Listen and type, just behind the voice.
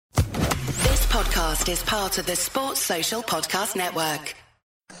podcast is part of the Sports Social Podcast Network.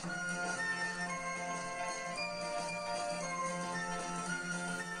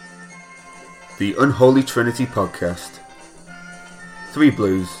 The Unholy Trinity Podcast. 3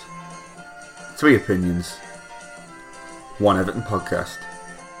 Blues, 3 Opinions, 1 Everton Podcast.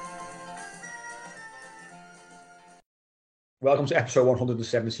 Welcome to episode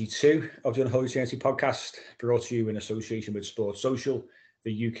 172 of the Unholy Trinity Podcast, brought to you in association with Sports Social,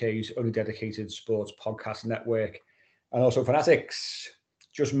 the UK's only dedicated sports podcast network, and also Fanatics.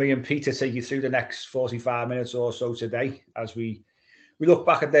 Just me and Peter take you through the next 45 minutes or so today as we look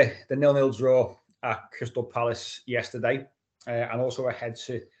back at the 0-0 draw at Crystal Palace yesterday, and also ahead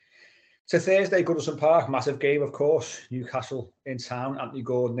to Thursday, Goodison Park, massive game, of course. Newcastle in town, Anthony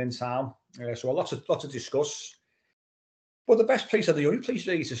Gordon in town. So a lot to discuss. But the best place, or the only place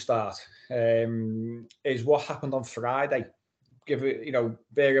really to start, is what happened on Friday.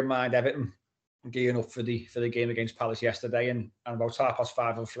 Bear in mind Everton gearing up for the game against Palace yesterday, and about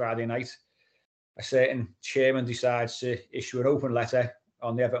 5:30 on Friday night, a certain chairman decides to issue an open letter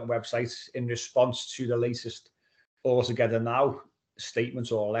on the Everton website in response to the latest Altogether Now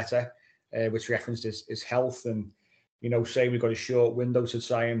statement or letter, which referenced his health, and saying we've got a short window to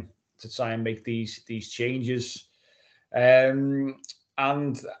try and make these changes. And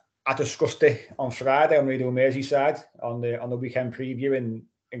I discussed it on Friday on Radio Merseyside on the weekend preview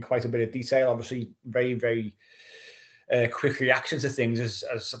in quite a bit of detail. Obviously, very, very quick reaction to things as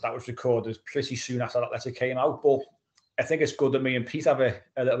that was recorded pretty soon after that letter came out. But I think it's good that me and Pete have a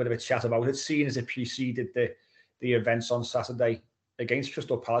little bit of a chat about it, seeing as it preceded the events on Saturday against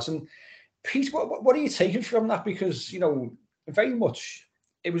Crystal Palace. And Pete, what are you taking from that? Because very much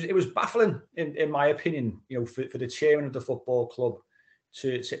it was baffling in my opinion. For the chairman of the football club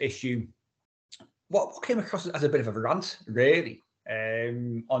to issue what came across as a bit of a rant, really,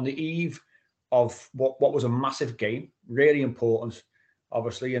 on the eve of what was a massive game, really important,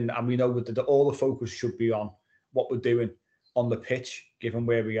 obviously, and we know that all the focus should be on what we're doing on the pitch, given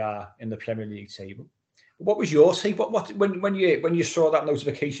where we are in the Premier League table. What was your take? When you saw that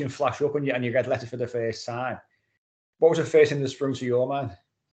notification flash up and you read letter for the first time, what was the first thing that sprung to your mind?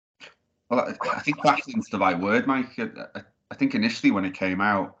 Well, I think baffling's the right word, Mike. I think initially when it came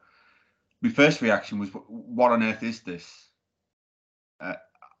out, my first reaction was, what on earth is this?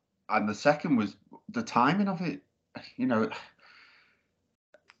 And the second was the timing of it.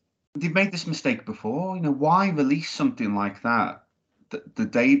 They've made this mistake before. Why release something like that the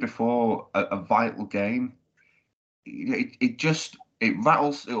day before a vital game? It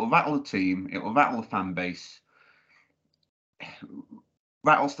rattles. It will rattle the team. It will rattle the fan base.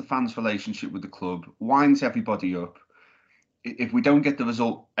 Rattles the fans' relationship with the club. Winds everybody up. If we don't get the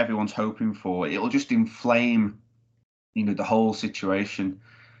result everyone's hoping for, it'll just inflame, the whole situation.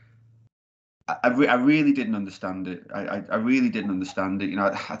 I really didn't understand it. I really didn't understand it.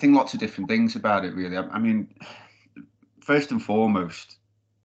 I think lots of different things about it, really. I mean, first and foremost,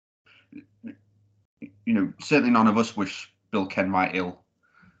 certainly none of us wish Bill Kenwright ill.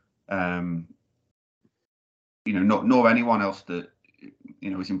 Nor anyone else that,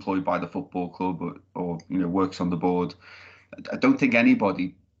 is employed by the football club or works on the board. I don't think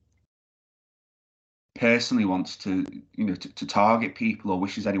anybody personally wants to target people or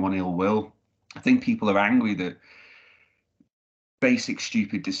wishes anyone ill will. I think people are angry that basic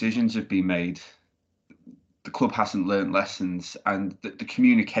stupid decisions have been made. The club hasn't learned lessons, and the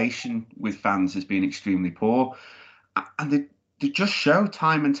communication with fans has been extremely poor. And they just show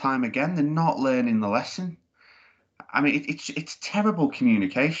time and time again they're not learning the lesson. I mean, it's terrible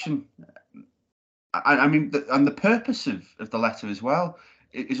communication. I mean, and the purpose of the letter as well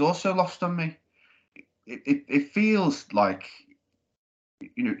is also lost on me. It feels like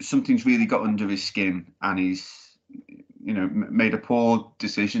something's really got under his skin, and he's made a poor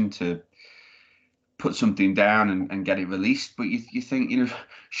decision to put something down and get it released. But you think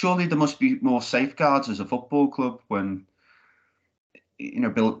surely there must be more safeguards as a football club when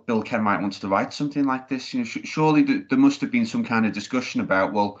Bill Kenwright wants to write something like this. Surely there must have been some kind of discussion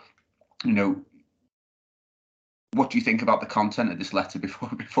about, well, what do you think about the content of this letter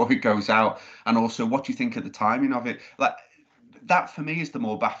before it goes out, and also what do you think of the timing of it? Like that for me is the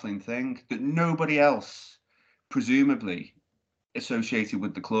more baffling thing, that nobody else, presumably associated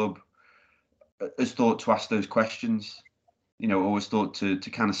with the club, has thought to ask those questions. Or has thought to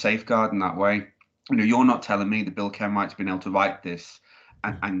kind of safeguard in that way. You're not telling me that Bill Kenwright's been able to write this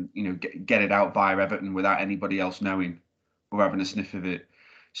and get it out via Everton without anybody else knowing or having a sniff of it.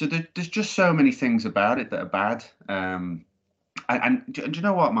 So there's just so many things about it that are bad. And do you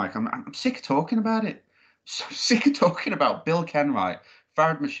know what, Mike? I'm sick of talking about it. So sick of talking about Bill Kenwright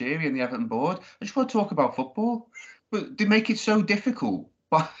Farhad Moshiri and the Everton board. I just want to talk about football, but they make it so difficult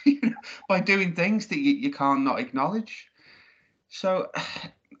by doing things that you can't not acknowledge. So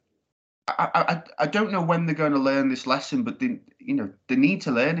I don't know when they're going to learn this lesson, but they need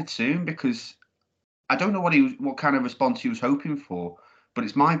to learn it soon, because I don't know what kind of response he was hoping for, but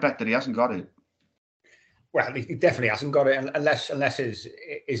it's my bet that he hasn't got it. Well, he definitely hasn't got it, unless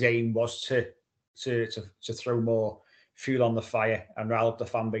his aim was to throw more fuel on the fire and rile up the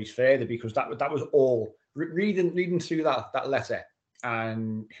fan base further, because that was all reading through that letter,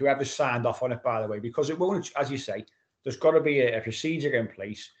 and whoever signed off on it, by the way, because it won't, as you say, there's got to be a procedure in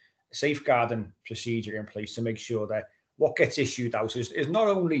place, a safeguarding procedure in place to make sure that what gets issued out is not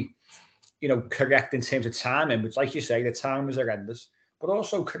only correct in terms of timing, which, like you say, the time was horrendous, but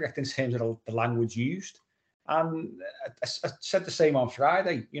also correct in terms of the language used. And I said the same on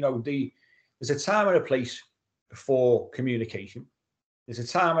Friday. There's a time and a place for communication. There's a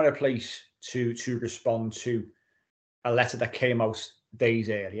time and a place to respond to a letter that came out days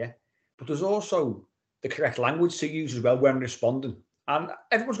earlier, but there's also the correct language to use as well when responding. And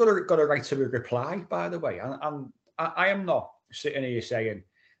everyone's got a right to a reply, by the way. And I am not sitting here saying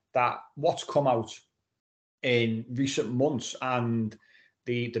that what's come out in recent months and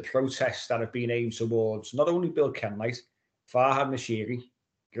the protests that have been aimed towards not only Bill Kenwright, Farhad Moshiri,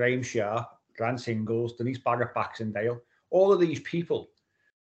 Graham Sharp, Grant Ingles, Denise Barrett-Baxendale, all of these people,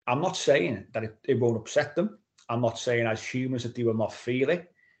 I'm not saying that it won't upset them. I'm not saying as humans that they will not feel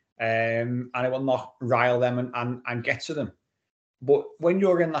it, and it will not rile them and get to them. But when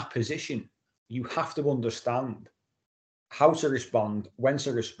you're in that position, you have to understand how to respond, when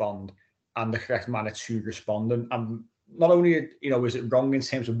to respond, and the correct manner to respond. And not only, is it wrong in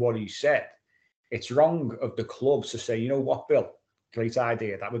terms of what he said, it's wrong of the club to say, you know what, Bill, great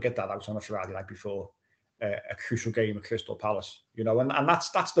idea, that we'll get that out on a Friday night before a crucial game at Crystal Palace, and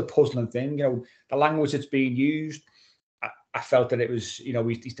that's the puzzling thing. The language that's being used, I felt that it was,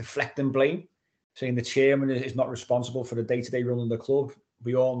 he's deflecting blame, saying the chairman is not responsible for the day-to-day run of the club.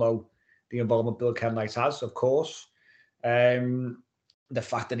 We all know the involvement Bill Kenwright has, of course. The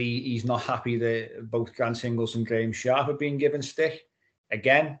fact that he's not happy that both Grant Ingles and Graham Sharp have been given stick.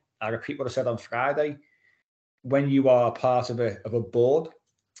 Again, I repeat what I said on Friday. When you are part of a board,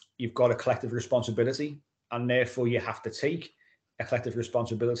 you've got a collective responsibility, and therefore you have to take a collective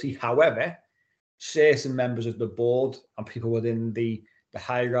responsibility. However, certain members of the board and people within the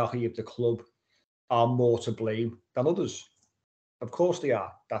hierarchy of the club are more to blame than others. Of course they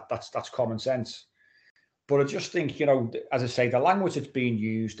are. That's common sense. But I just think, as I say, the language that's being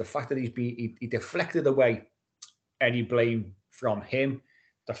used, the fact that he deflected away any blame from him,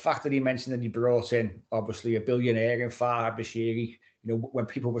 the fact that he mentioned that he brought in, obviously, a billionaire in Farhad Moshiri, when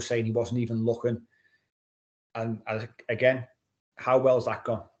people were saying he wasn't even looking. And again, how well has that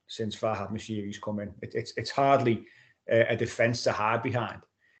gone since Farhad Moshiri's come in? It's hardly a defence to hide behind.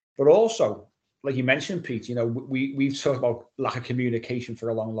 But also, like you mentioned, Pete, we've talked about lack of communication for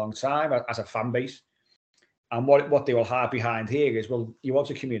a long, long time as a fan base. And what they will hide behind here is, well, you want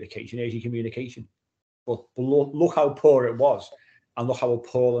a communication, here's your communication. But look how poor it was, and look how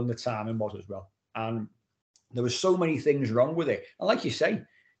appalling the timing was as well. And there were so many things wrong with it. And like you say,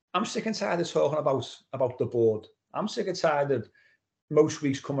 I'm sick and tired of talking about the board. I'm sick and tired of most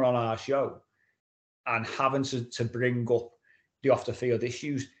weeks coming on our show and having to bring up the off the field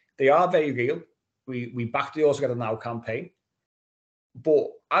issues. They are very real. We backed the All Together Now campaign. But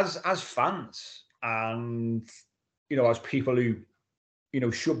as fans and, as people who,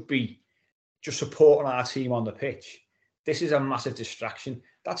 should be just supporting our team on the pitch, this is a massive distraction.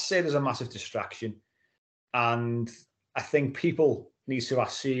 That's said as a massive distraction. And I think people need to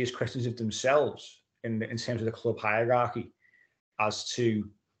ask serious questions of themselves in terms of the club hierarchy as to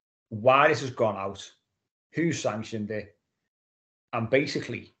why this has gone out, who sanctioned it, and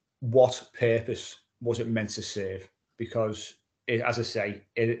basically what purpose was it meant to serve? Because, as I say,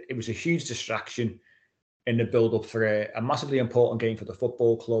 it was a huge distraction in the build-up for a massively important game for the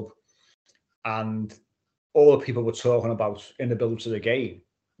football club. And all the people were talking about in the build-up to the game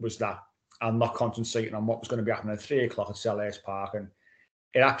was that, and not concentrating on what was going to be happening at 3:00 at Selhurst Park. And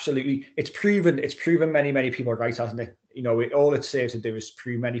it's proven many people right, hasn't it? All it serves to do is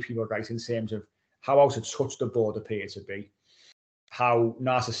prove many people right in terms of how out of touch the board appear to be, how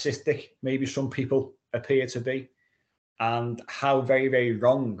narcissistic maybe some people appear to be, and how very, very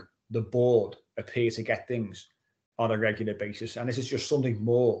wrong the board appear to get things on a regular basis. And this is just something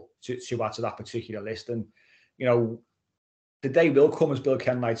more to add to that particular list. And, the day will come, as Bill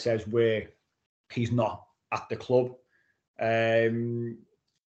Kenwright says, where he's not at the club. For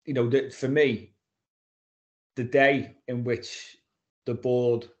me, the day in which the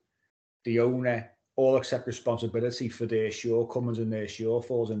board, the owner, all accept responsibility for their shortcomings and their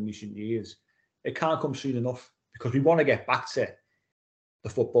shortfalls in recent years. It can't come soon enough because we want to get back to the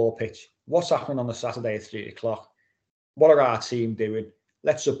football pitch. What's happening on the Saturday at 3:00? What are our team doing?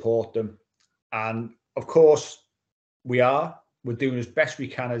 Let's support them. And of course, we're doing as best we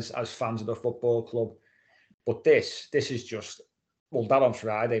can as fans of the football club. But this is just, well, that on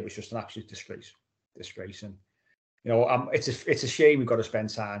Friday was just an absolute disgrace. And it's a shame we've got to spend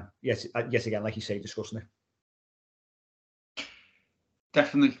time yet again, like you say, discussing it.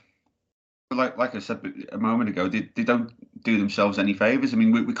 Definitely. But like I said a moment ago, they don't do themselves any favours. I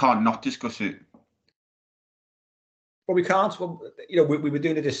mean, we can't not discuss it. Well, we can't. Well, we were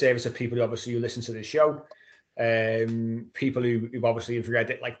doing a disservice of people who listen to the show, people who obviously have read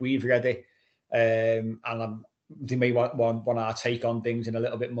it like we've read it, and they may want our take on things in a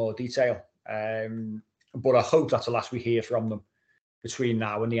little bit more detail. But I hope that's the last we hear from them between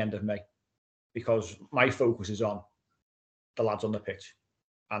now and the end of May, because my focus is on the lads on the pitch.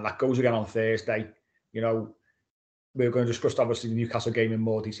 And that goes again on Thursday. We're going to discuss, obviously, the Newcastle game in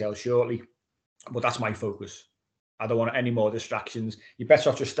more detail shortly, but that's my focus. I don't want any more distractions. You're better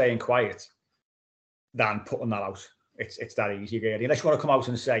off just staying quiet than putting that out. It's that easy, really. Unless you want to come out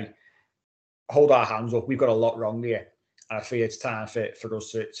and say, hold our hands up, we've got a lot wrong here. And I feel it's time for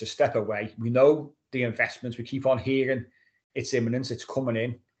us to step away. We know the investments. We keep on hearing it's imminent. It's coming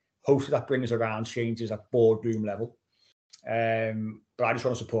in. Hopefully that brings around changes at boardroom level. But I just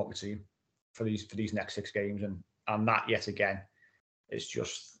want to support my team for these next 6 games. And that, yet again, it's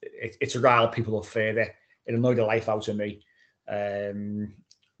just, it's riled people up further. It annoyed the life out of me.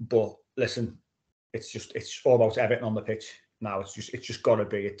 But listen, it's all about Everton on the pitch now. It's just got to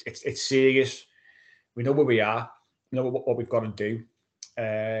be. It's serious. We know where we are. We know what we've got to do.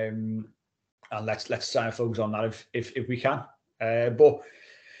 And let's try and focus on that if we can. But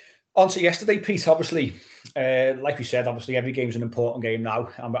on to yesterday, Pete. Obviously, like we said, obviously every game's an important game now,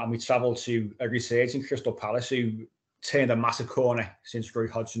 and we travelled to a resurging Crystal Palace, who turned a massive corner since Roy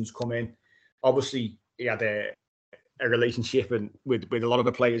Hodgson's come in. Obviously, he had a relationship with a lot of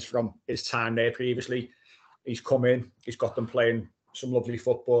the players from his time there previously. He's come in, he's got them playing some lovely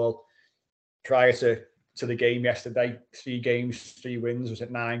football. Prior to the game yesterday, 3 games, 3 wins, was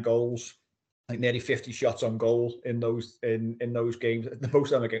it 9 goals? Like nearly 50 shots on goal in those games.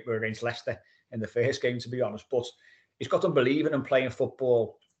 Most of them were against Leicester in the first game, to be honest. But he's got them believing and playing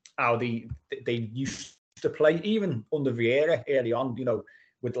football how they used to play, even under Vieira early on,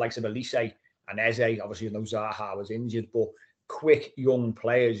 with the likes of Elise and Eze. Obviously, Zaha was injured, but quick young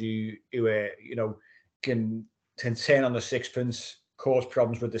players who can turn on the sixpence, cause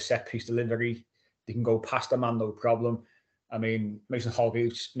problems with the set piece delivery. They can go past a man, no problem. I mean, Mason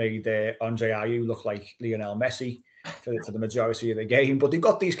Holgate made Andre Ayew look like Lionel Messi for the majority of the game. But they've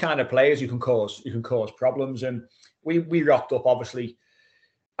got these kind of players who can cause problems. And we rocked up, obviously.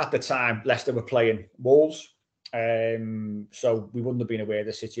 At the time, Leicester were playing Wolves, so we wouldn't have been aware of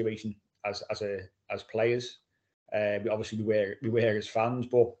the situation as players. We were as fans,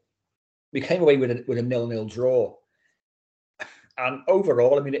 but we came away with a 0-0 draw. And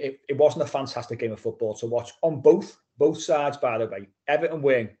overall, I mean, it wasn't a fantastic game of football to watch on both sides, by the way. Everton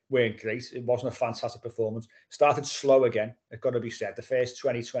weren't great. It wasn't a fantastic performance. Started slow again, it's got to be said. The first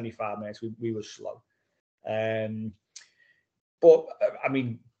 20, 25 minutes, we were slow. But, I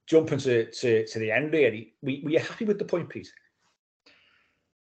mean, jumping to the end, really, were you happy with the point, Pete?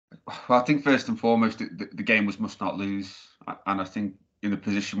 Well, I think first and foremost, the game was must not lose. And I think in the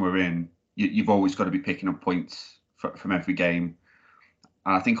position we're in, you've always got to be picking up points from every game.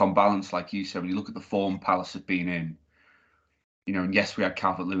 And I think on balance, like you said, when you look at the form Palace have been in, and yes, we had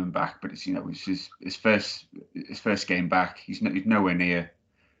Calvert-Lewin back, but it's his first game back. He's nowhere near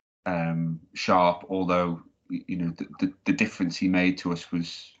sharp. Although the difference he made to us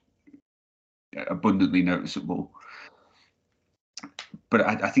was abundantly noticeable. But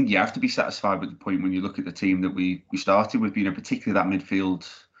I think you have to be satisfied with the point when you look at the team that we started with, particularly that midfield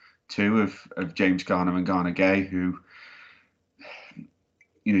two of James Garner and Garner Gay, who.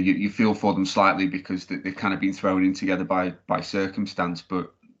 You feel for them slightly because they've kind of been thrown in together by circumstance,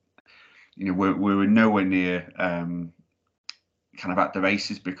 but we're nowhere near kind of at the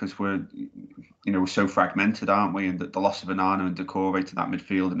races because we're so fragmented, aren't we? And the loss of Onana and Decore to that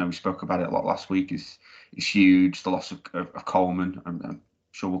midfield, I know we spoke about it a lot last week, is huge. The loss of Coleman, I'm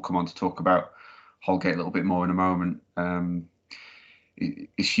sure we'll come on to talk about Holgate a little bit more in a moment.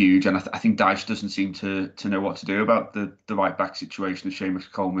 Is huge, and I think Dyche doesn't seem to know what to do about the right back situation if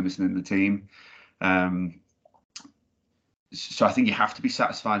Seamus Coleman isn't in the team. So I think you have to be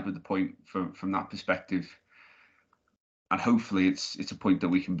satisfied with the point from that perspective. hopefully it's a point that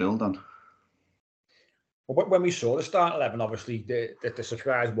we can build on. Well, when we saw the start 11, obviously the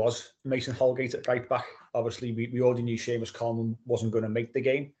surprise was Mason Holgate at right back. Obviously, we already knew Seamus Coleman wasn't going to make the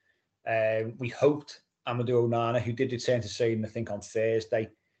game. We hoped Amadou Onana, who did return to Sweden, I think on Thursday,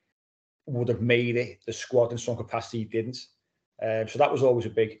 would have made it. The squad in some capacity he didn't. So that was always a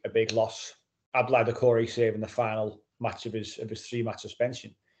big loss. Abdoulaye Doucouré saving the final match of his 3-match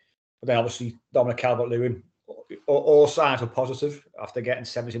suspension. But then obviously Dominic Calvert-Lewin, all signs were positive after getting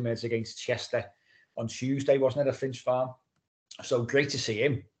 70 minutes against Chester on Tuesday, wasn't it, at Finch Farm? So great to see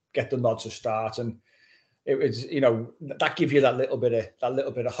him get the nod to start, and it was, that gives you that little bit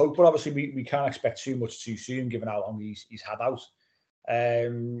of hope. But obviously we can't expect too much too soon, given how long he's had out.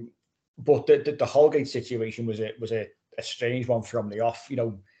 But the Holgate situation was a strange one from the off.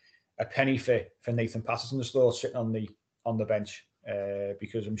 A penny for Nathan Patterson to start sitting on the bench,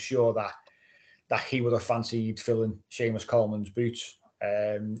 because I'm sure that he would have fancied filling Seamus Coleman's boots.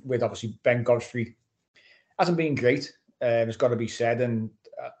 With obviously Ben Godfrey hasn't been great, it's got to be said, and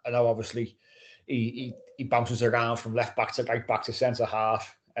I know obviously he bounces around from left back to right back to centre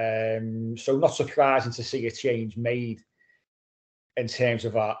half. So not surprising to see a change made in terms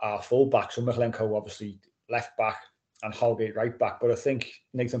of our full back. So Michalenko obviously left back and Holgate right back. But I think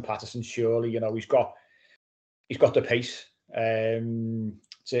Nathan Patterson, surely, he's got the pace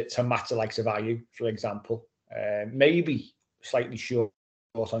to match the likes of Ayew, for example. Maybe slightly short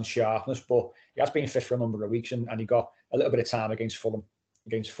on sharpness, but he has been fit for a number of weeks, and he got a little bit of time against Fulham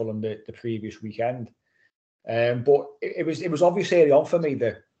the previous weekend. But it was obvious early on for me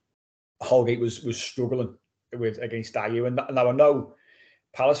that Holgate was struggling against Ayew, and now I know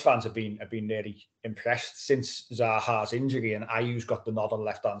Palace fans have been really impressed since Zaha's injury and Ayew's got the nod on the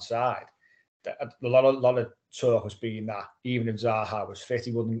left hand side. A lot of talk has been that even if Zaha was fit,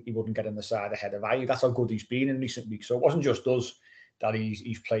 he wouldn't get in the side ahead of Ayew. That's how good he's been in recent weeks. So it wasn't just us that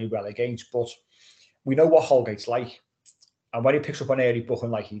he's played well against, but we know what Holgate's like. And when he picks up an early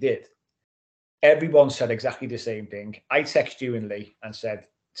booking like he did, everyone said exactly the same thing. I texted you and Lee and said,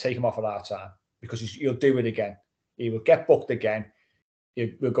 take him off at our time, because he'll do it again. He will get booked again.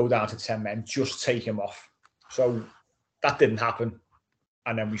 We'll go down to 10 men. Just take him off. So that didn't happen,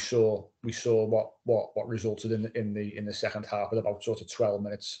 and then we saw what resulted in the second half with about sort of 12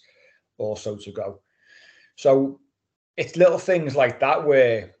 minutes or so to go. So it's little things like that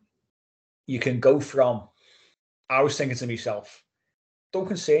where you can go from. I was thinking to myself, don't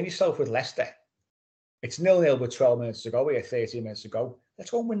concern yourself with Leicester. It's 0-0 with 12 minutes to go. We had 13 minutes to go.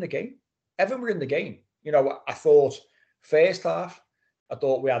 Let's go and win the game. Everyone were in the game. I thought first half, I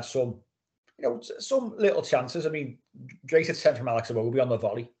thought we had some little chances. I mean, great attempt from Alex Iwobi on the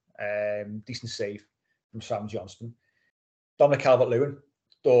volley. Decent save from Sam Johnston. Dominic Calvert-Lewin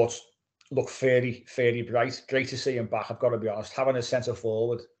thought looked fairly bright. Great to see him back, I've got to be honest. Having a centre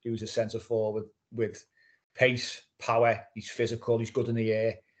forward who's a centre forward with pace, power, he's physical, he's good in the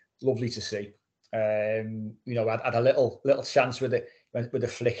air. Lovely to see. Had a little chance with a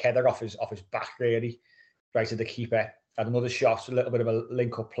flick header off his back, really, right to the keeper. Had another shot, a little bit of a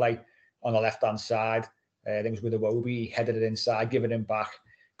link-up play on the left-hand side. I think it was with Iwobi. He headed it inside, giving him back,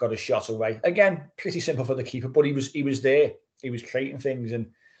 got a shot away. Again, pretty simple for the keeper, but he was there. He was creating things, and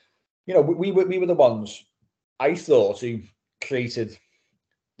we were the ones, I thought, who created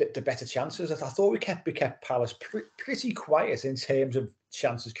the better chances. I thought we kept Palace pretty quiet in terms of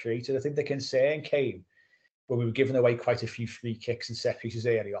chances created. I think the concern came when we were giving away quite a few free kicks and set pieces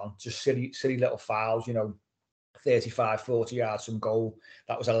early on. Just silly little fouls, 35, 40 yards from goal.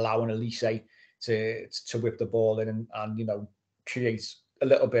 That was allowing Elise to whip the ball in and create a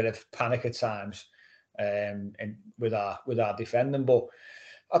little bit of panic at times and with our defending. But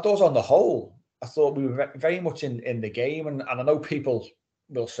I thought on the whole, I thought we were very much in the game. And I know people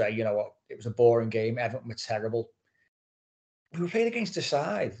will say, it was a boring game. Everton were terrible. We were playing against the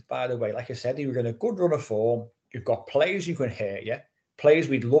side, by the way. Like I said, you were in a good run of form. You've got players who can hurt you. Players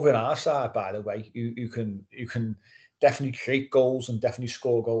we'd love in our side, by the way, who can definitely create goals and definitely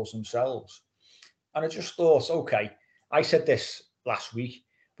score goals themselves. And I just thought, okay, I said this last week,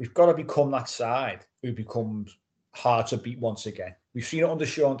 we've got to become that side who becomes hard to beat once again. We've seen it under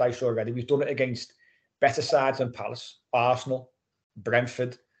Sean Dyche already. We've done it against better sides than Palace, Arsenal,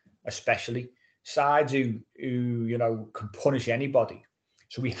 Brentford, especially. Sides who can punish anybody.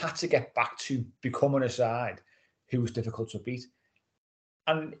 So we had to get back to becoming a side who was difficult to beat.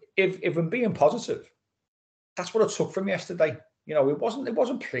 And if I'm being positive, that's what I took from yesterday. It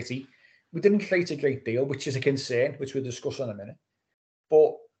wasn't pretty. We didn't create a great deal, which is a concern, which we'll discuss in a minute.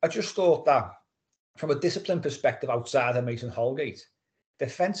 But I just thought that from a discipline perspective outside of Mason Holgate,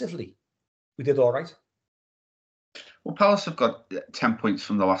 defensively, we did all right. Well, Palace have got 10 points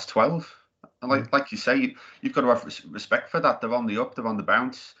from the last 12. And like you say, you've got to have respect for that. They're on the up, they're on the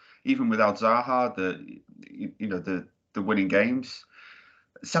bounce. Even without Zaha, the winning games.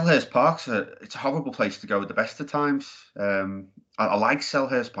 Selhurst Park's it's a horrible place to go at the best of times. I like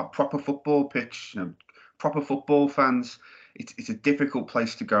Selhurst Park, proper football pitch, proper football fans. It's a difficult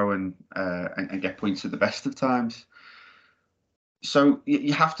place to go and get points at the best of times. So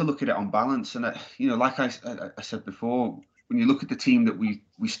you have to look at it on balance, and like I said before, when you look at the team that we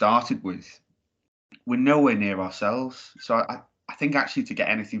started with, we're nowhere near ourselves. So I think actually to get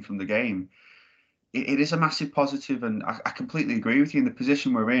anything from the game, it is a massive positive, and I completely agree with you. In the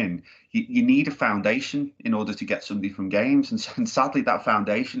position we're in, you need a foundation in order to get something from games, and sadly that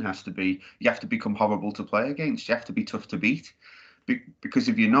foundation has to be you have to become horrible to play against. You have to be tough to beat, because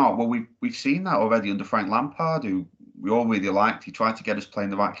if you're not, well, we've seen that already under Frank Lampard, who we all really liked. He tried to get us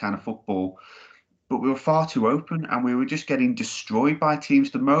playing the right kind of football, but we were far too open, and we were just getting destroyed by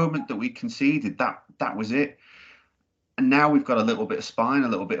teams. The moment that we conceded, that was it. And now we've got a little bit of spine, a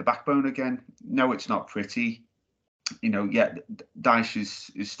little bit of backbone again. No, it's not pretty.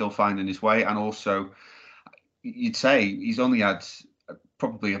 Dyche is still finding his way. And also, you'd say he's only had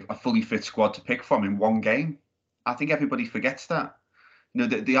probably a fully fit squad to pick from in one game. I think everybody forgets that.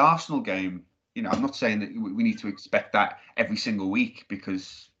 The Arsenal game, I'm not saying that we need to expect that every single week,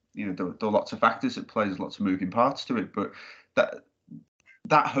 because, there are lots of factors at play. There's lots of moving parts to it. But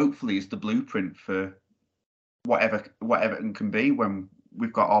that hopefully is the blueprint for whatever it can be when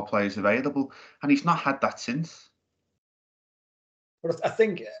we've got our players available, and he's not had that since. But I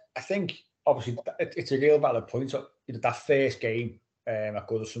think obviously it's a real valid point. That first game at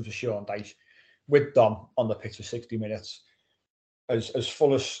Goodison for Sean Dyche, with Dom on the pitch for 60 minutes, as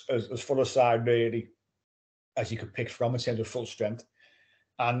full a side really as you could pick from in terms of full strength,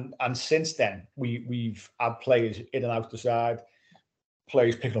 and since then we've had players in and out the side.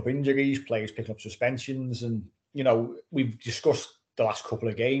 Players picking up injuries, players picking up suspensions, and we've discussed the last couple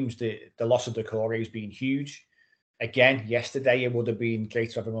of games. The loss of Decore has been huge. Again, yesterday it would have been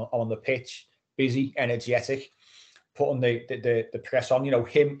great to have him on the pitch, busy, energetic, putting the press on.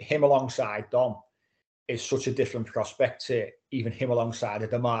 Him alongside Dom is such a different prospect to even him alongside a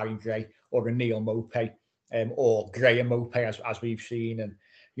Damari Gray or a Neil Mopey, or Graham Mopey as we've seen, and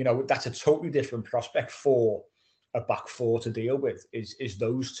that's a totally different prospect for a back four to deal with. Is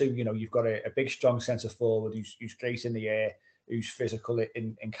those two. You've got a big strong centre forward who's great in the air, who's physical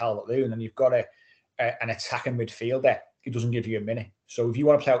in Calvert-Lewin, and you've got an attacking midfielder who doesn't give you a minute. So if you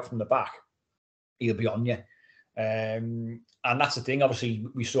want to play out from the back, he'll be on you. And that's the thing. Obviously,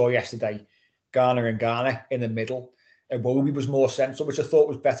 we saw yesterday Garner in the middle. Iwobi was more central, which I thought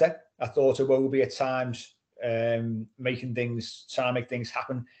was better. I thought Iwobi at times trying to make things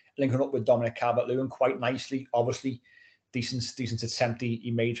happen, linking up with Dominic Calvert-Lewin quite nicely. Obviously, decent attempt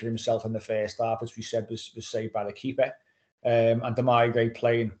he made for himself in the first half, as we said was saved by the keeper. And Damari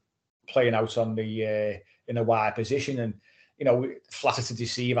Gray playing out on the in a wide position, and flatter to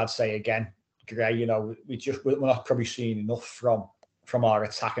deceive, I'd say again. Gray, we're not probably seeing enough from our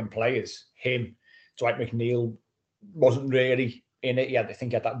attacking players. Him, Dwight McNeil wasn't really in it. I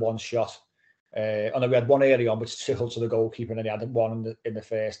think he had that one shot. I know we had one early on, which tickled to the goalkeeper, and then he had one in the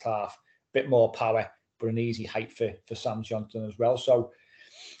first half. Bit more power, but an easy height for Sam Johnson as well. So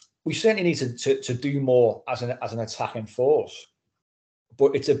we certainly need to do more as an attacking force.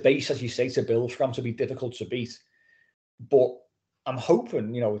 But it's a base, as you say, to build from, to be difficult to beat. But I'm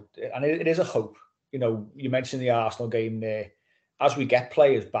hoping, and it is a hope. You mentioned the Arsenal game there. As we get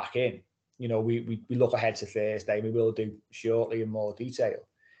players back in, we look ahead to Thursday. We will do shortly in more detail.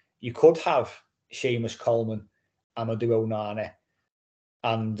 You could have Seamus Coleman, Amadou Onana,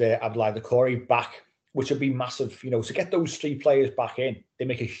 and Abdoulaye Doucouré back, which would be massive. To get those three players back in, they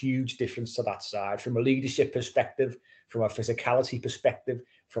make a huge difference to that side from a leadership perspective, from a physicality perspective,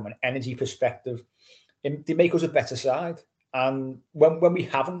 from an energy perspective. They make us a better side. And when we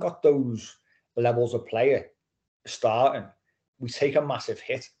haven't got those levels of player starting, we take a massive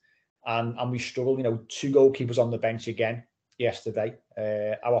hit, and we struggle. 2 goalkeepers on the bench again yesterday.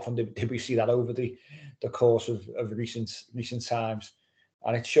 How often did we see that over the course of recent times?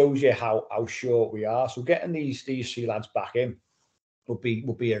 And it shows you how short we are. So getting these 3 lads back in would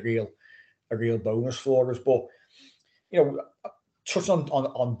be a real bonus for us. But touching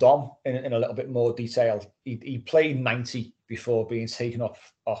on Dom in a little bit more detail, he played 90 before being taken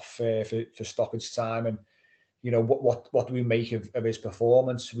off for stoppage time. And what do we make of his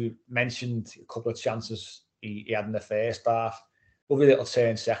performance? We mentioned a couple of chances he had in the first half. Lovely little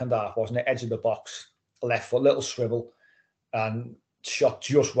turn second half, wasn't it? Edge of the box, left foot, little swivel, and shot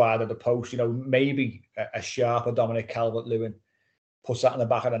just wide of the post. Maybe a sharper Dominic Calvert-Lewin puts that in the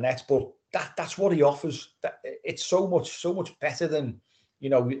back of the net, but that's what he offers. It's so much better than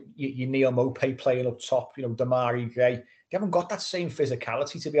your Neil Maupay playing up top. Damari Gray. They haven't got that same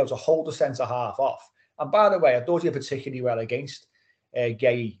physicality to be able to hold the centre half off. And by the way, I thought he did particularly well against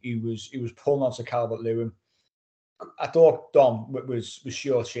Gay, who was pulling onto Calvert-Lewin. I thought Dom was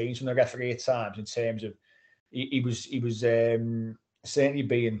short-changed from the referee at times in terms of he was certainly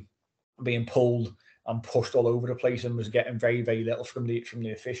being pulled and pushed all over the place and was getting very, very little from the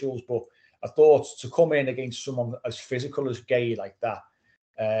officials. But I thought to come in against someone as physical as Gay like that,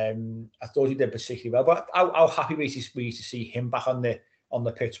 I thought he did particularly well. But how happy were you to see him back on the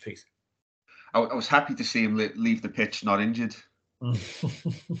pitch, Pete? I was happy to see him leave the pitch not injured.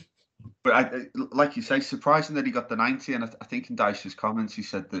 But like you say, surprising that he got the 90. And I think in Dyche's comments, he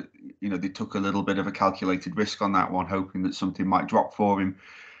said that they took a little bit of a calculated risk on that one, hoping that something might drop for him.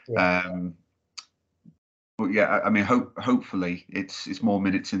 Yeah. But yeah, I mean, hopefully it's more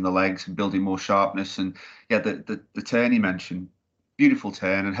minutes in the legs and building more sharpness. And yeah, the turn he mentioned, beautiful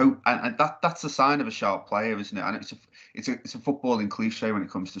turn, and that's a sign of a sharp player, isn't it? And it's a footballing cliche when it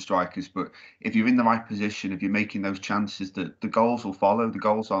comes to strikers. But if you're in the right position, if you're making those chances, the goals will follow. The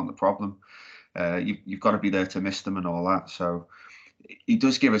goals aren't the problem. You've got to be there to miss them and all that. So he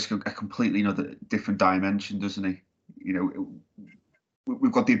does give us a completely different dimension, doesn't he?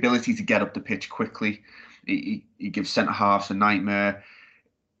 We've got the ability to get up the pitch quickly. He gives centre halves a nightmare.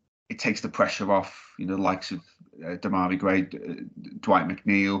 It takes the pressure off, the likes of Damari Gray, Dwight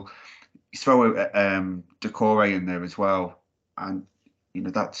McNeil. You throw Decore in there as well, and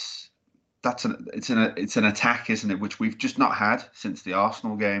it's an attack, isn't it? Which we've just not had since the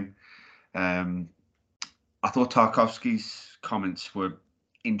Arsenal game. I thought Tarkowski's comments were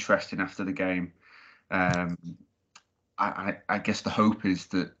interesting after the game. I guess the hope is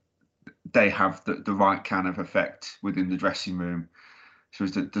that they have the right kind of effect within the dressing room. So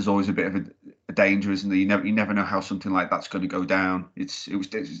there's always a bit of a danger, isn't there? You never know how something like that's going to go down. It was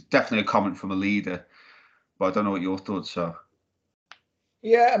definitely a comment from a leader, but I don't know what your thoughts are.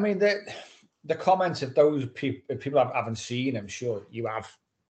 Yeah, I mean the comments of those people, if people haven't seen, I'm sure you have.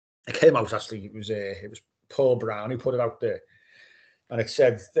 It came out actually. It was Paul Brown who put it out there, and it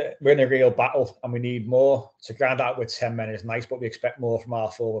said that we're in a real battle and we need more. To grind out with 10 men is nice, but we expect more from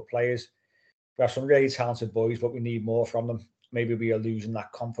our forward players. We have some really talented boys, but we need more from them. Maybe we are losing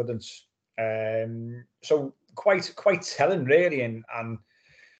that confidence. So quite telling, really, and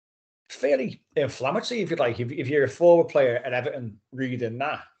fairly inflammatory, if you like. If you're a forward player at Everton reading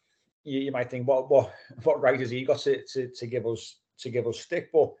that, you might think, what right has he got to give us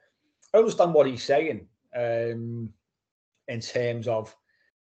stick? But I understand what he's saying in terms of,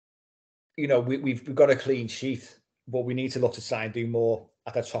 we've got a clean sheet, but we need to look to try and do more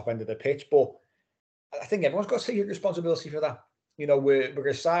at the top end of the pitch. But I think everyone's got to take responsibility for that. We're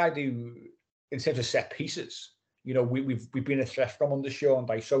a side who, in terms of set pieces, we've been a threat from under Sean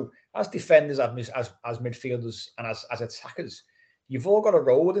Dyche. So as defenders, as midfielders, and as attackers, you've all got a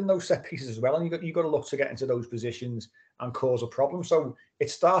role within those set pieces as well, and you've got to look to get into those positions and cause a problem. So it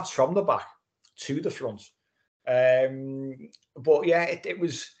starts from the back to the front. But yeah, it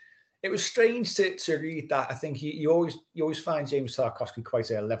was strange to read that. I think you always find James Tarkowski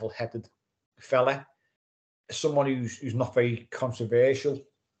quite a level-headed fella. Someone who's not very controversial.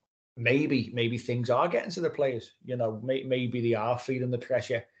 Maybe things are getting to the players. Maybe they are feeling the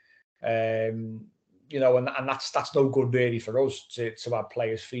pressure. And that's no good really for us to have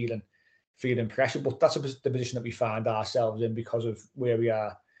players feeling pressure. But that's the position that we find ourselves in because of where we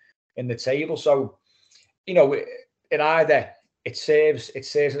are in the table. So, it either it serves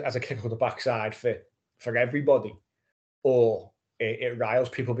as a kick on the backside for everybody, or it riles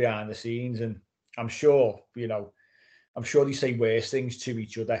people behind the scenes. And I'm sure they say worse things to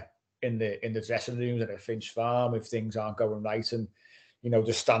each other in the dressing rooms at Finch Farm if things aren't going right, and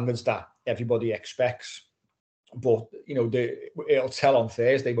the standards that everybody expects. But it'll tell on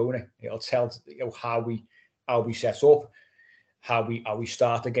Thursday, won't it? It'll tell how we set up, how we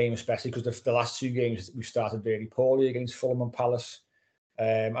start the game, especially because the last two games we started very poorly against Fulham and Palace,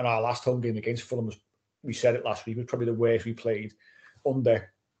 and our last home game against Fulham we said it last week, was probably the worst we played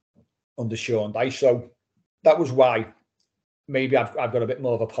under Sean Dyche. So that was why maybe I've got a bit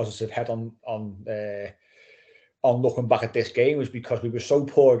more of a positive head on looking back at this game, was because we were so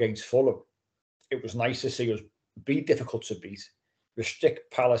poor against Fulham. It was nice to see us be difficult to beat,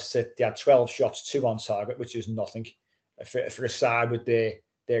 restrict Palace to, they had 12 shots, 2 on target, which is nothing for a side with their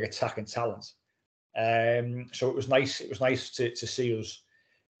attacking talent. So it was nice to see us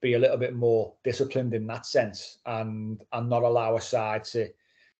be a little bit more disciplined in that sense, and not allow a side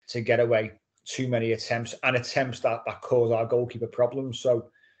to get away too many attempts that cause our goalkeeper problems. So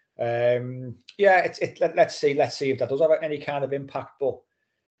let's see if that does have any kind of impact. But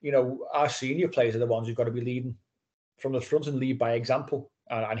our senior players are the ones who've got to be leading from the front and lead by example,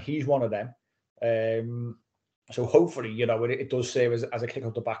 and he's one of them. So hopefully, it does serve as a kick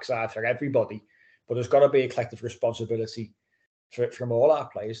up the backside for everybody. But there's got to be a collective responsibility from all our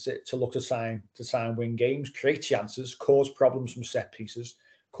players to look to try and win games, create chances, cause problems from set pieces,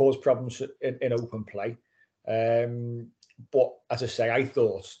 cause problems in open play. But as I say, I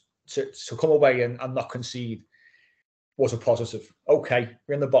thought to come away and not concede was a positive. Okay,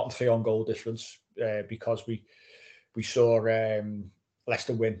 we're in the bottom 3 on goal difference because we saw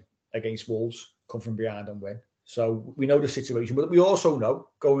Leicester win against Wolves, come from behind and win. So we know the situation, but we also know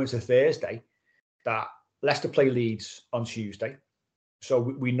going into Thursday that Leicester play Leeds on Tuesday. So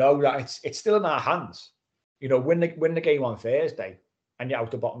we know that it's still in our hands. Win the game on Thursday and you're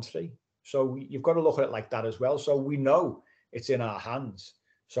out the bottom 3. So you've got to look at it like that as well. So we know it's in our hands.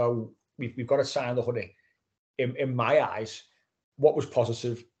 So we've got to try and look at it in my eyes. What was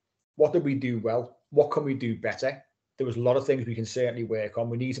positive? What did we do well? What can we do better? There was a lot of things we can certainly work on.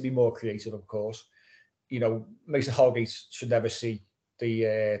 We need to be more creative, of course. Mason Holgate should never see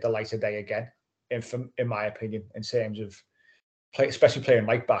the light of day again, in my opinion, in terms of especially playing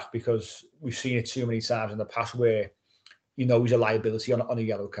right back, because we've seen it too many times in the past where he's a liability on a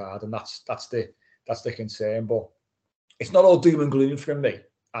yellow card, and that's the concern. But it's not all doom and gloom from me,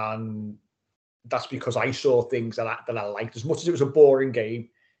 and that's because I saw things that I liked. As much as it was a boring game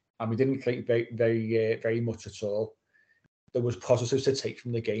and we didn't create very much at all, there was positives to take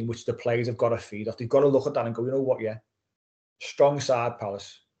from the game, which the players have got to feed off. They've got to look at that and go, you know what, strong side,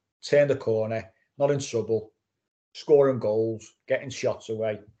 Palace, turn the corner, not in trouble, scoring goals, getting shots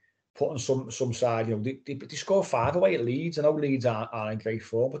away, putting some side. They scored 5 away at Leeds. I know Leeds aren't in great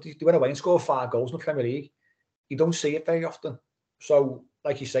form, but they went away and scored 5 goals in the Premier League. You don't see it very often. So,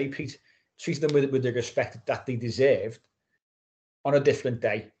 like you say, Pete, treated them with the respect that they deserved. On a different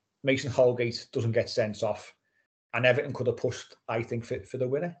day, Mason Holgate doesn't get sent off, and Everton could have pushed, I think, for the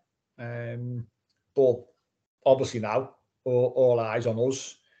winner. But obviously now, all eyes on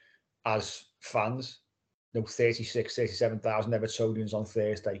us as fans. 37,000 Evertonians on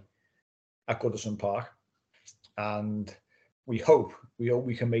Thursday at Goodison Park, and we hope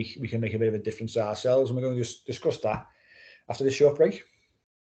we can make a bit of a difference ourselves, and we're going to just discuss that after this short break.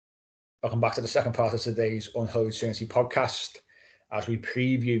 Welcome back to the second part of today's Unholy Trinity podcast as we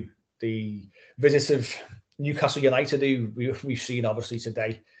preview the visits of Newcastle United, who we've seen obviously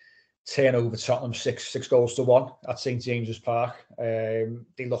today turn over Tottenham 6-1 at St James's Park. They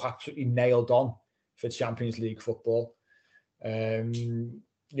look absolutely nailed on for Champions League football. They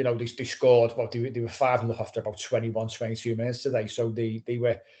scored, they were 5-0 after about 22 minutes today. So they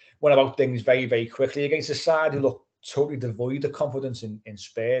went about things very, very quickly against a side who looked totally devoid of confidence in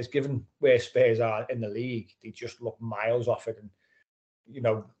Spurs. Given where Spurs are in the league, they just look miles off it. And,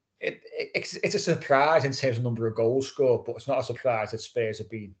 it's a surprise in terms of number of goals scored, but it's not a surprise that Spurs have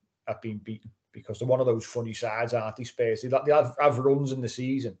been beaten, because they're one of those funny sides, aren't they, Spurs? They have runs in the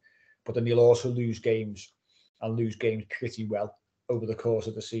season, but then they'll also lose games pretty well over the course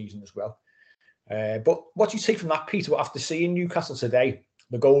of the season as well. But what do you take from that, Peter, after seeing Newcastle today,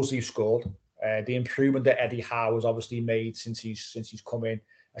 the goals they've scored, the improvement that Eddie Howe has obviously made since he's come in,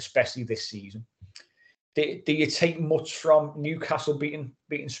 especially this season? Do you take much from Newcastle beating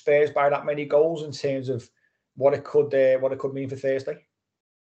Spurs by that many goals in terms of what it could mean for Thursday?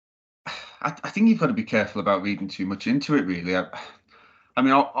 I think you've got to be careful about reading too much into it, really. I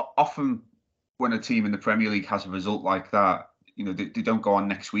mean, often when a team in the Premier League has a result like that, they don't go on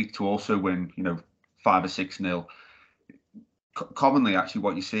next week to also win, 5 or 6-0. Commonly, actually,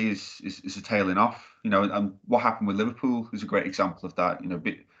 what you see is a tailing off. And what happened with Liverpool is a great example of that.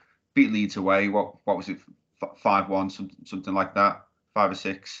 Beat Leeds away. What was it? 5-1, something like that, 5 or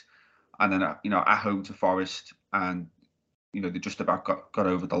 6, and then at home to Forest, and they just about got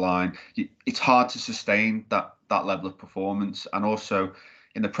over the line. It's hard to sustain that level of performance, and also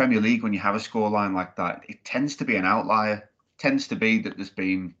in the Premier League, when you have a scoreline like that, it tends to be an outlier. It tends to be that there's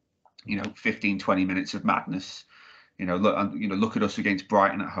been 15-20 minutes of madness. Look at us against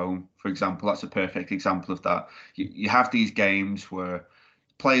Brighton at home, for example. That's a perfect example of that. You have these games where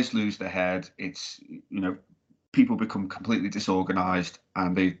players lose their head. It's people become completely disorganised,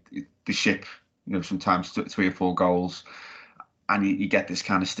 and they ship sometimes 3 or 4 goals, and you get this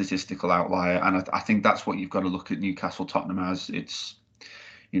kind of statistical outlier. And I think that's what you've got to look at Newcastle Tottenham as. It's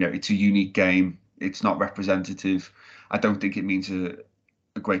it's a unique game. It's not representative. I don't think it means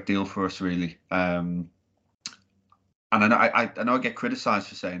a great deal for us, really. And I know I get criticised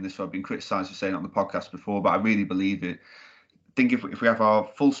for saying this, or I've been criticised for saying it on the podcast before, but I really believe it. I think if we have our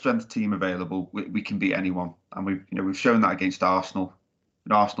full strength team available, we can beat anyone, and we've shown that against Arsenal.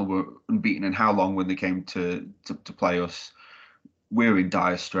 And Arsenal were unbeaten in how long when they came to play us. We're in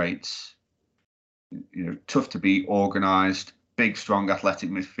dire straits. Tough to beat, organised, big, strong, athletic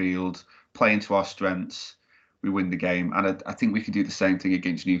midfield, playing to our strengths. We win the game, and I think we can do the same thing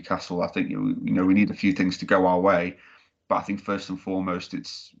against Newcastle. I think we need a few things to go our way, but I think first and foremost,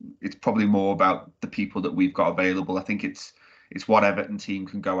 it's probably more about the people that we've got available. I think it's what Everton team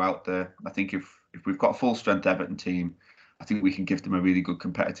can go out there. I think if we've got a full strength Everton team, I think we can give them a really good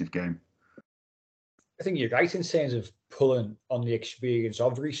competitive game. I think you're right in terms of pulling on the experience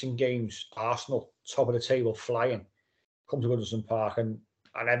of recent games. Arsenal, top of the table, flying, come to Goodison Park, and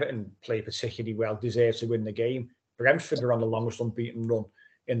Everton play particularly well, deserve to win the game. Brentford were on the longest unbeaten run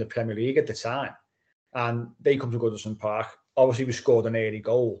in the Premier League at the time, and they come to Goodison Park. Obviously, we scored an early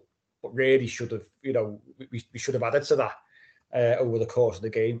goal, but really should have, we should have added to that over the course of the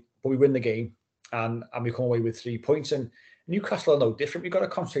game. But we win the game, and we come away with 3 points. And Newcastle are no different. We've got to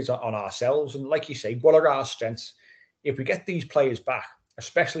concentrate on ourselves. And like you say, what are our strengths? If we get these players back,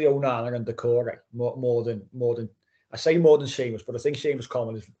 especially Onana and Decore, more than I say more than Seamus, but I think Seamus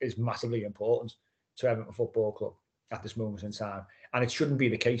Coleman is massively important to Everton Football Club at this moment in time. And it shouldn't be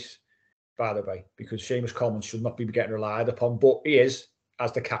the case, by the way, because Seamus Coleman should not be getting relied upon. But he is,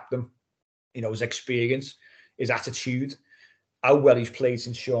 as the captain, his experience, his attitude, how well he's played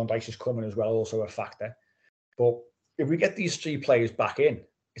since Sean Dyche has come in as well, also a factor. But if we get these 3 players back in,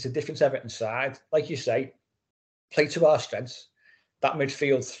 it's a different Everton side. Like you say, play to our strengths. That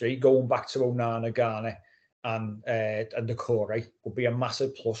midfield 3, going back to Onana, Garner, and Decore, will be a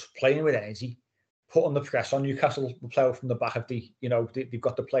massive plus. Playing with energy, putting the press on. Newcastle will play from the back of they've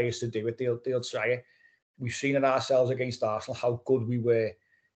got the players to do it. They'll try it. We've seen it ourselves against Arsenal how good we were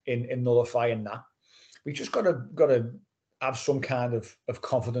in nullifying that. We just got to have some kind of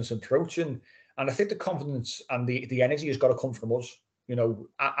confidence approach, and I think the confidence and the energy has got to come from us.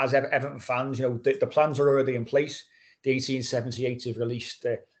 As Everton fans, the plans are already in place. The 1878 have released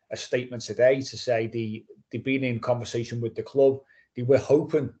a statement today to say they've been in conversation with the club. They were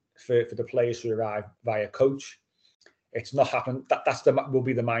hoping for the players to arrive via coach. It's not happened. Will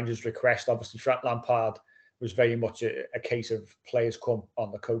be the manager's request. Obviously, Frank Lampard was very much a case of players come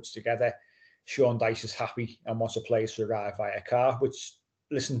on the coach together. Sean Dyche is happy and wants the players to arrive via car, which,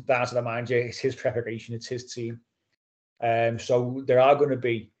 listen, down to the manager, it's his preparation, it's his team. So there are going to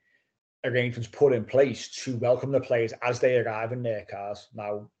be arrangements put in place to welcome the players as they arrive in their cars.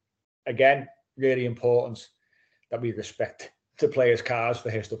 Now, again, really important that we respect the players' cars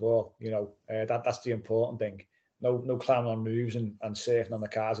first of all. That's the important thing. No clowning on moves and surfing on the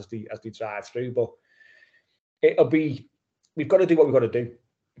cars as they drive through. But we've got to do what we've got to do,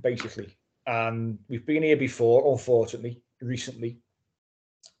 basically. And we've been here before, unfortunately, recently,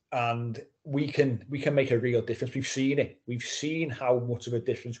 and we can make a real difference. We've seen it. We've seen how much of a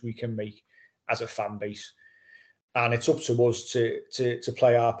difference we can make as a fan base, and it's up to us to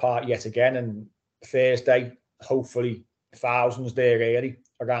play our part yet again. And Thursday, hopefully, thousands there early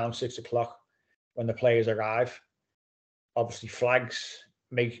around 6 o'clock when the players arrive. Obviously, flags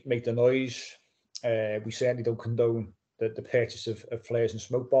make the noise. We certainly don't condone the purchase of flares and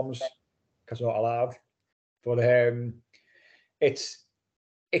smoke bombs, because not allowed. But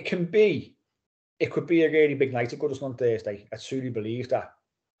it could be a really big night at Goodison on Thursday. I truly believe that.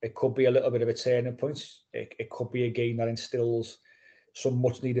 It could be a little bit of a turning point. It could be a game that instills some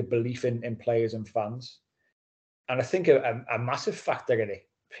much needed belief in players and fans. And I think a massive factor in it,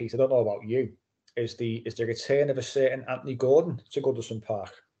 Pete, I don't know about you, is the return of a certain Anthony Gordon to Goodison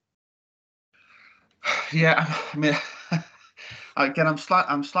Park. Yeah, I mean, again, I'm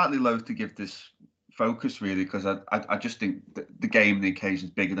slightly loath to give this focus, really, because I just think the game, the occasion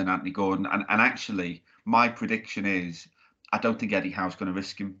is bigger than Anthony Gordon. And actually, my prediction is I don't think Eddie Howe's going to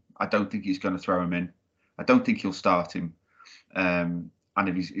risk him. I don't think he's going to throw him in. I don't think he'll start him. And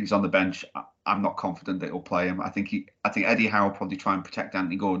if he's on the bench, I'm not confident that he'll play him. I think Eddie Howe will probably try and protect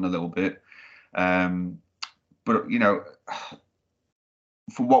Anthony Gordon a little bit. But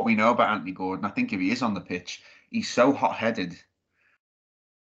for what we know about Anthony Gordon, I think if he is on the pitch, he's so hot-headed,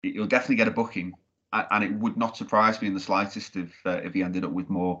 he'll definitely get a booking. And it would not surprise me in the slightest if he ended up with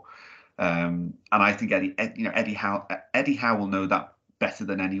more. And I think Eddie Howe will know that better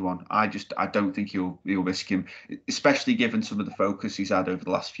than anyone. I don't think he'll risk him, especially given some of the focus he's had over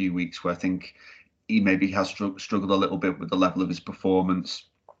the last few weeks, where I think he maybe has struggled a little bit with the level of his performance.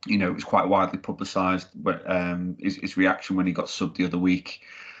 You know, it was quite widely publicised. But his reaction when he got subbed the other week.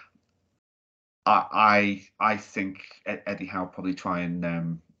 I think Eddie Howe probably try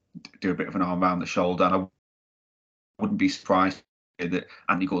and do a bit of an arm around the shoulder, and I wouldn't be surprised that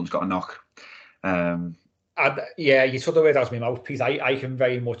Andy Gordon's got a knock. Yeah, you took the word out of my mouth, Pete. I can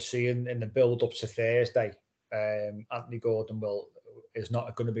very much see in the build up to Thursday, Anthony Gordon is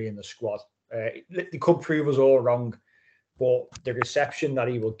not going to be in the squad. They could prove us all wrong, but the reception that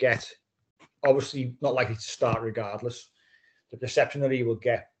he will get, obviously not likely to start regardless. The reception that he will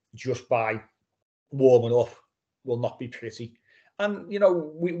get just by warming up will not be pretty. And, you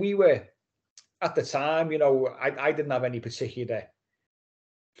know, we were, at the time, you know, I didn't have any particular,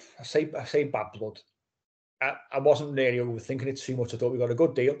 I say bad blood. I wasn't really overthinking it too much. I thought we got a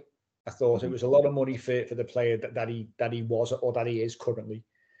good deal. I thought it was a lot of money for the player that he was or that he is currently.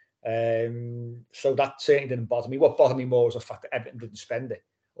 So that certainly didn't bother me. What bothered me more was the fact that Everton didn't spend it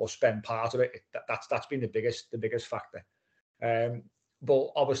or spend part of it. That's been the biggest factor. But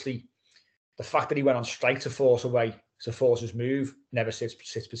obviously, the fact that he went on strike to force his move never sits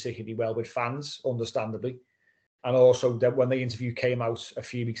particularly well with fans, understandably. And also that when the interview came out a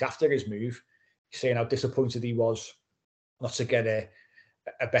few weeks after his move, saying how disappointed he was not to get a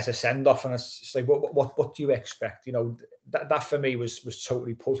better send off, and it's just like, what do you expect? You know, that for me was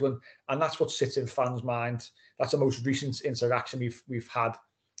totally puzzling, and that's what sits in fans' minds. That's the most recent interaction we've had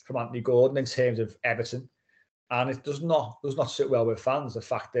from Anthony Gordon in terms of Everton, and it does not sit well with fans. The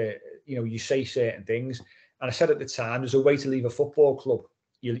fact that, you know, you say certain things, and I said at the time, there's a way to leave a football club.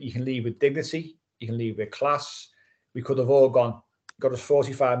 You can leave with dignity, you can leave with class. We could have all got us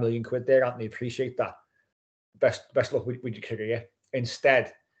 45 million quid there, Anthony. Appreciate that. Best luck with your career.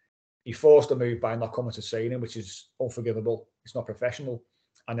 Instead, he forced the move by not coming to training, which is unforgivable. It's not professional.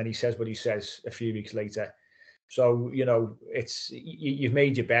 And then he says what he says a few weeks later. So, you know, you've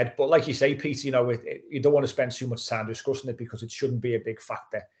made your bed. But like you say, Pete, you know, you don't want to spend too much time discussing it because it shouldn't be a big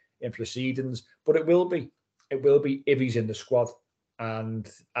factor in proceedings. But it will be. It will be if he's in the squad. And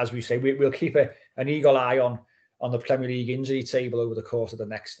as we say, we'll keep an eagle eye on the Premier League injury table over the course of the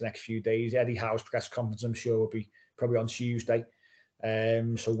next few days. Eddie Howe's press conference, I'm sure, will be probably on Tuesday.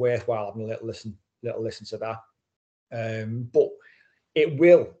 So worthwhile having a little listen to that. But it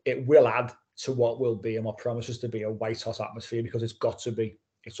will add to what will be and what promises to be a white hot atmosphere, because it's got to be.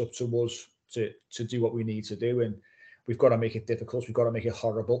 It's up to us to do what we need to do, and we've got to make it difficult. We've got to make it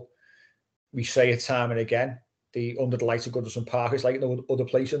horrible. We say it time and again. Under the lights of Goodison Park is like no other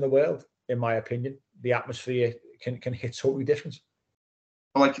place in the world, in my opinion. The atmosphere can hit totally different.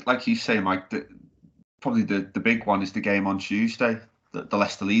 Like you say, Mike, probably the big one is the game on Tuesday, the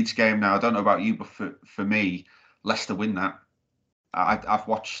Leicester Leeds game. Now, I don't know about you, but for me, Leicester win that. I've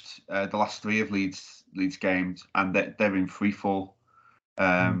watched the last three of Leeds games, and they're in free fall.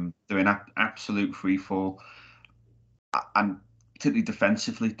 They're in absolute free fall, and particularly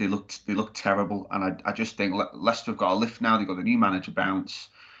defensively, they look terrible. And I just think Leicester have got a lift now. They've got a new manager bounce.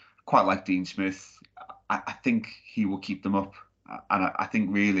 Quite like Dean Smith. I think he will keep them up. And I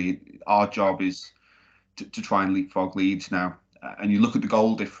think really our job is to try and leapfrog Leeds now. And you look at the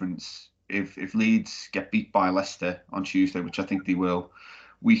goal difference. If Leeds get beat by Leicester on Tuesday, which I think they will,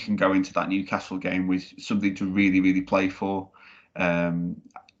 we can go into that Newcastle game with something to really, really play for. The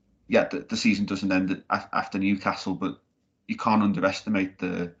season doesn't end after Newcastle, but you can't underestimate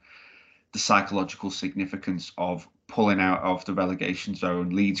the psychological significance of pulling out of the relegation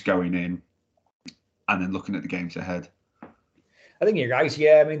zone, Leeds going in, and then looking at the games ahead. I think you're right.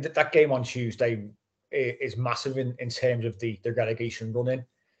 Yeah, I mean that game on Tuesday is massive in terms of the relegation run-in.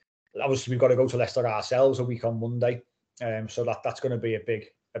 Obviously, we've got to go to Leicester ourselves a week on Monday, so that's going to be a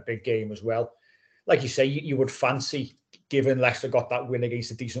big game as well. Like you say, you would fancy, given Leicester got that win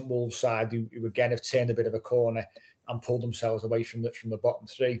against a decent Wolves side, who again have turned a bit of a corner and pulled themselves away from the bottom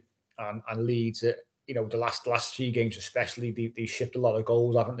three, and Leeds, you know, the last three games especially, they shipped a lot of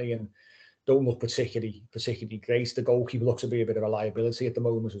goals, haven't they, and don't look particularly great. The goalkeeper looks to be a bit of a liability at the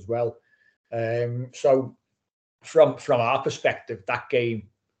moment as well. So from our perspective, that game,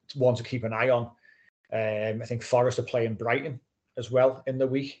 one to keep an eye on. I think Forest are playing Brighton as well in the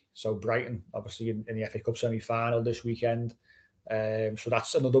week. So Brighton, obviously in the FA Cup semi-final this weekend. So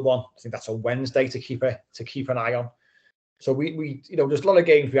that's another one. I think that's a Wednesday to keep an eye on. So we you know, there's a lot of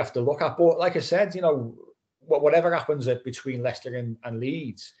games we have to look at. But like I said, you know, whatever happens between Leicester and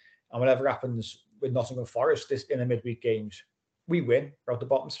Leeds, and whatever happens with Nottingham Forest in the midweek games, we win. We're out the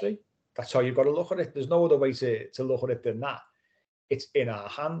bottom three. That's how you've got to look at it. There's no other way to look at it than that. It's in our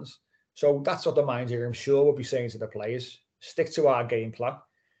hands. So that's what the manager, I'm sure, will be saying to the players. Stick to our game plan.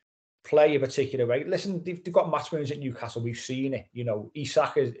 play a particular way. Listen, they've got match winners at Newcastle. We've seen it. You know,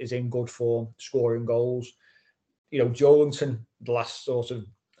 Isak is in good form, scoring goals. You know, Joelinton, the last sort of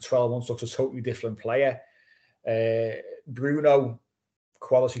 12 months, looks a totally different player. Bruno,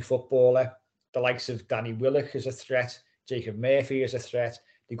 quality footballer. The likes of Danny Willock is a threat. Jacob Murphy is a threat.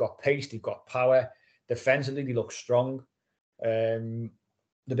 They've got pace, they've got power. Defensively, they look strong.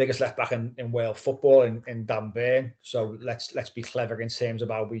 The biggest left back in Wales football in Dan Burn. So let's be clever in terms of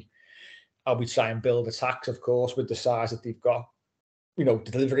how we try and build attacks, of course, with the size that they've got. You know,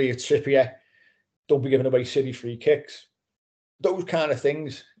 the delivery of Trippier, don't be giving away silly free kicks. Those kind of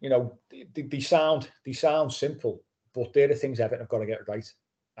things, you know, they sound simple, but they're the things Everton have got to get right.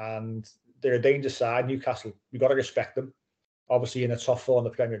 And they're a dangerous side, Newcastle. We've got to respect them. Obviously, in the top four in the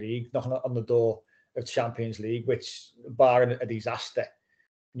Premier League, knocking on the door of Champions League, which, barring a disaster,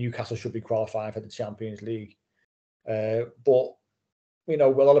 Newcastle should be qualifying for the Champions League. But, you know,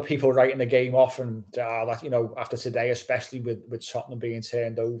 a lot of people writing the game off, and that, you know, after today, especially with Tottenham being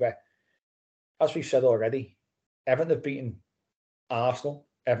turned over, as we've said already, Everton have beaten Arsenal.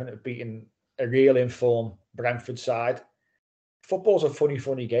 Everton have beaten a real informed Brentford side. Football's a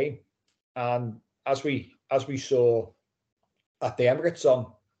funny game, and as we saw at the Emirates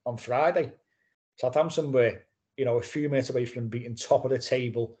on Friday, Southampton were, you know, a few minutes away from beating top of the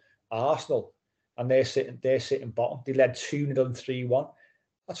table Arsenal, and they're sitting bottom. They led 2-0 and 3-1.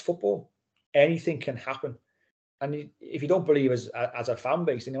 That's football. Anything can happen, and if you don't believe as a fan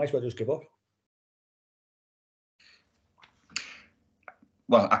base, then you might as well just give up.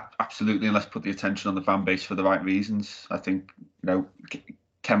 Well, absolutely, and let's put the attention on the fan base for the right reasons. I think, you know,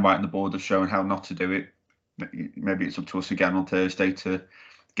 Kenwright and the board have shown how not to do it. Maybe it's up to us again on Thursday to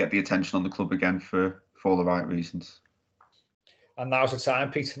get the attention on the club again for all the right reasons. And now's the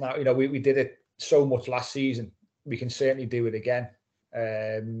time, Peter. Now, you know, we did it so much last season. We can certainly do it again.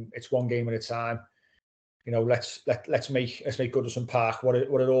 It's one game at a time. You know, let's make Goodison Park what it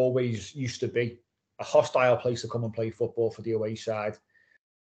always used to be, a hostile place to come and play football for the away side.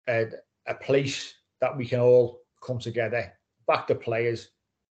 A place that we can all come together, back the players,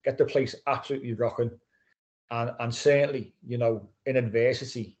 get the place absolutely rocking, and certainly, you know, in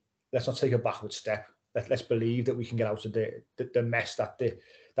adversity, let's not take a backward step. Let's believe that we can get out of the mess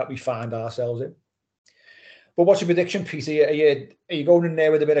that we find ourselves in. But what's your prediction, Peter? Are you going in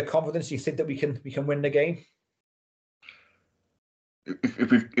there with a bit of confidence? Do you think that we can win the game?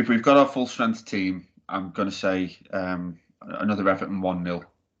 If we've got our full strength team, I'm going to say another Everton 1-0.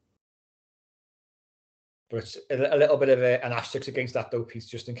 But it's a little bit of an asterisk against that, though, Pete,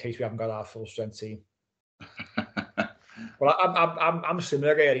 just in case we haven't got our full strength team. Well, I'm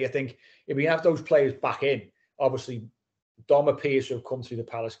similar here. I think if we have those players back in, obviously, Dom appears to have come through the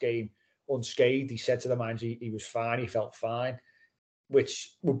Palace game unscathed. He said to the manager he was fine, he felt fine,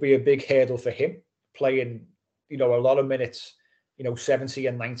 which would be a big hurdle for him, playing, you know, a lot of minutes, you know, 70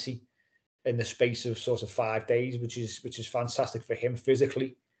 and 90 in the space of sort of 5 days, which is fantastic for him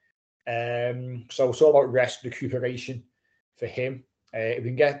physically. So it's all about rest, recuperation for him. If we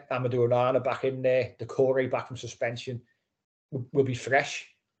can get Amadou Onana back in there, Decore back from suspension, we'll be fresh.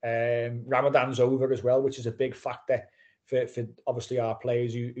 Ramadan's over as well, which is a big factor for obviously our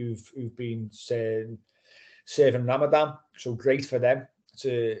players who've been serving Ramadan. So great for them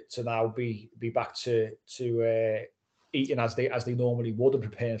to now be back to eating as they normally would and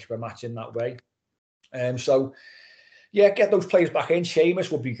preparing for a match in that way. So yeah, get those players back in.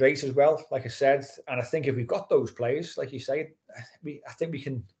 Seamus would be great as well, like I said. And I think if we've got those players, like you say, I think we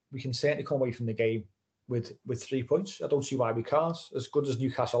can certainly come away from the game with 3 points. I don't see why we can't. As good as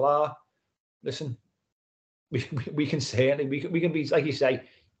Newcastle are, listen, we can certainly we can beat, like you say,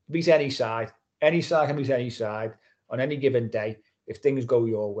 beat any side. Any side can beat any side on any given day if things go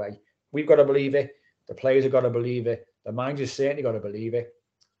your way. We've got to believe it. The players have got to believe it. The managers certainly got to believe it.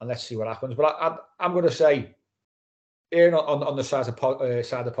 And let's see what happens. But I'm going to say, here on the side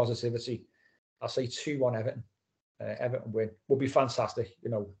of positivity, I'll say 2-1 Everton. Everton win would be fantastic, you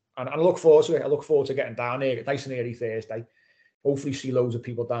know. And I look forward to it. I look forward to getting down here nice and early Thursday. Hopefully see loads of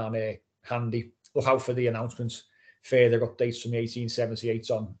people down there handy. Look out for the announcements, further updates from the 1878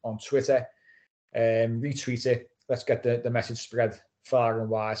 on Twitter. Retweet it. Let's get the message spread far and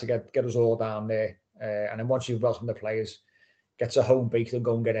wide to get us all down there. And then once you've welcomed the players, get to home bake and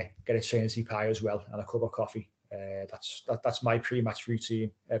go and get a Trinity pie as well and a cup of coffee. That's my pre-match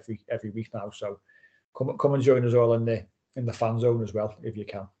routine every week now. So come and join us all in the fan zone as well if you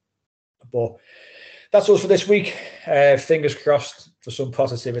can. But that's all for this week. Fingers crossed for some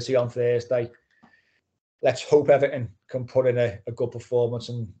positivity on Thursday. Let's hope Everton can put in a good performance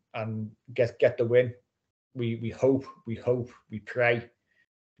and get the win. We hope, we pray.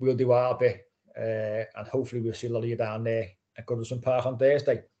 we'll do our bit, and hopefully we'll see a lot of you down there at Goodison Park on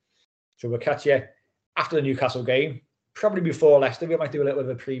Thursday. So we'll catch you after the Newcastle game, probably before Leicester. We might do a little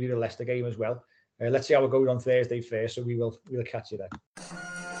bit of a preview of the Leicester game as well. Let's see how it goes on Thursday first, so we'll catch you then.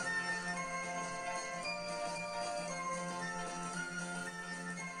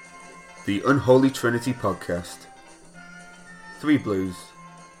 The Unholy Trinity Podcast. 3 Blues,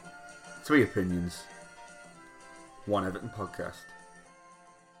 3 Opinions, 1 Everton Podcast.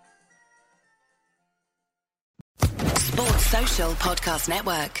 Sports Social Podcast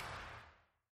Network.